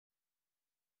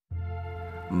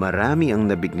Marami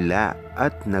ang nabigla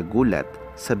at nagulat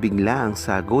sa biglaang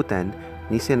sagutan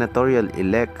ni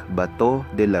Senatorial-elect Bato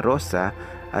Dela Rosa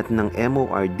at ng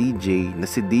MORDJ na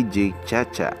si DJ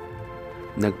Chacha.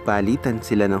 Nagpalitan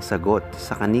sila ng sagot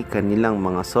sa kani-kanilang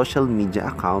mga social media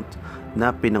account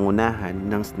na pinangunahan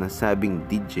ng nasabing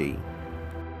DJ.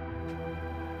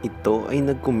 Ito ay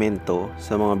nagkomento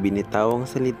sa mga binitawang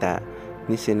salita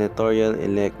ni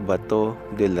Senatorial-elect Bato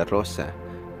Dela Rosa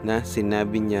na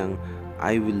sinabi niyang,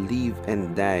 "I will live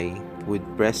and die with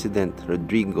President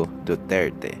Rodrigo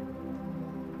Duterte."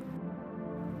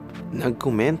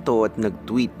 Nagkomento at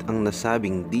nag-tweet ang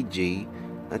nasabing DJ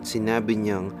at sinabi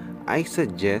niyang, "I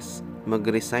suggest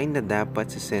mag-resign na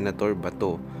dapat si Senator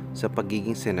Bato sa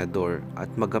pagiging senador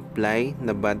at mag-apply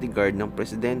na bodyguard ng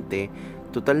presidente.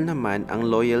 Total naman ang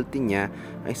loyalty niya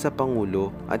ay sa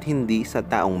Pangulo at hindi sa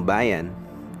taong bayan."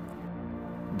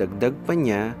 Dagdag pa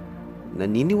niya,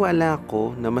 "Naniniwala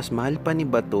ako na mas mahal pa ni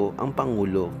Bato ang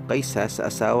Pangulo kaysa sa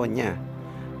asawa niya.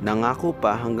 Nangako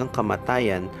pa hanggang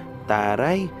kamatayan,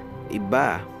 taray,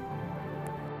 iba."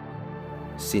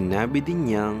 Sinabi din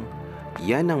niyang,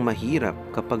 "Yan ang mahirap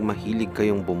kapag mahilig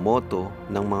kayong bumoto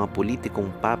ng mga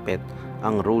politikong puppet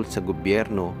ang role sa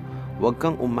gobyerno. Huwag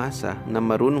kang umasa na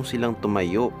marunong silang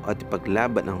tumayo at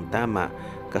ipaglaban ang tama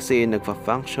kasi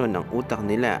nagfa-function ang utak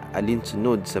nila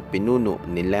alinsunod sa pinuno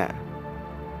nila."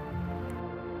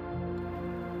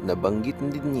 Nabanggit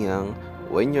din niyang,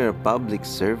 "When you're a public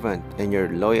servant and your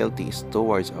loyalty is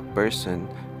towards a person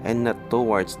and not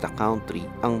towards the country,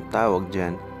 ang tawag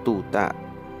dyan, tuta."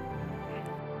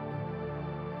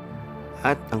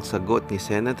 At ang sagot ni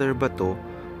Senator Bato,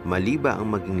 mali ba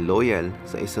ang maging loyal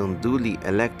sa isang duly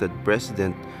elected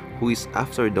president who is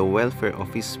after the welfare of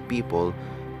his people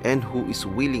and who is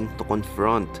willing to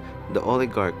confront the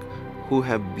oligarch who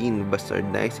have been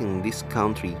bastardizing this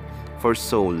country for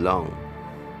so long?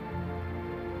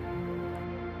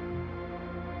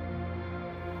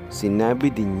 Sinabi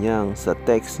din niyang sa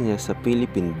text niya sa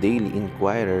Philippine Daily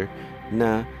Inquirer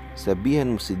na,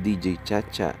 "Sabihan mo si DJ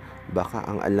Chacha, baka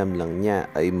ang alam lang niya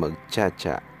ay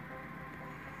mag-chacha."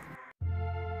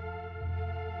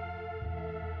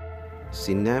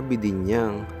 Sinabi din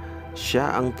niyang,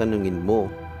 "Siya ang tanungin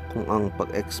mo kung ang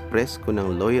pag-express ko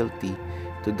ng loyalty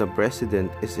to the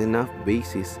president is enough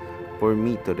basis for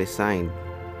me to resign."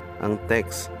 Ang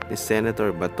text ni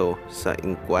Senator Bato sa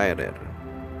Inquirer.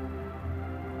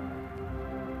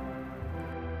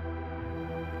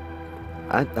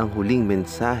 At ang huling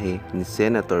mensahe ni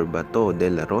Senator Bato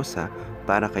Dela Rosa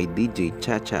para kay DJ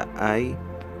Chacha ay,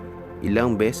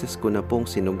 "Ilang beses ko na pong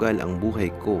sinugal ang buhay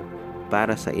ko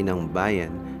para sa inang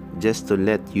bayan, just to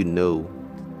let you know."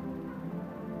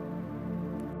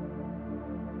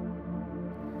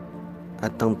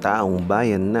 At ang taong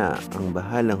bayan na ang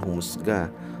bahalang humusga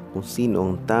kung sino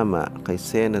ang tama kay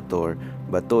Senator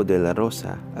Bato Dela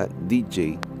Rosa at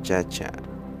DJ Chacha.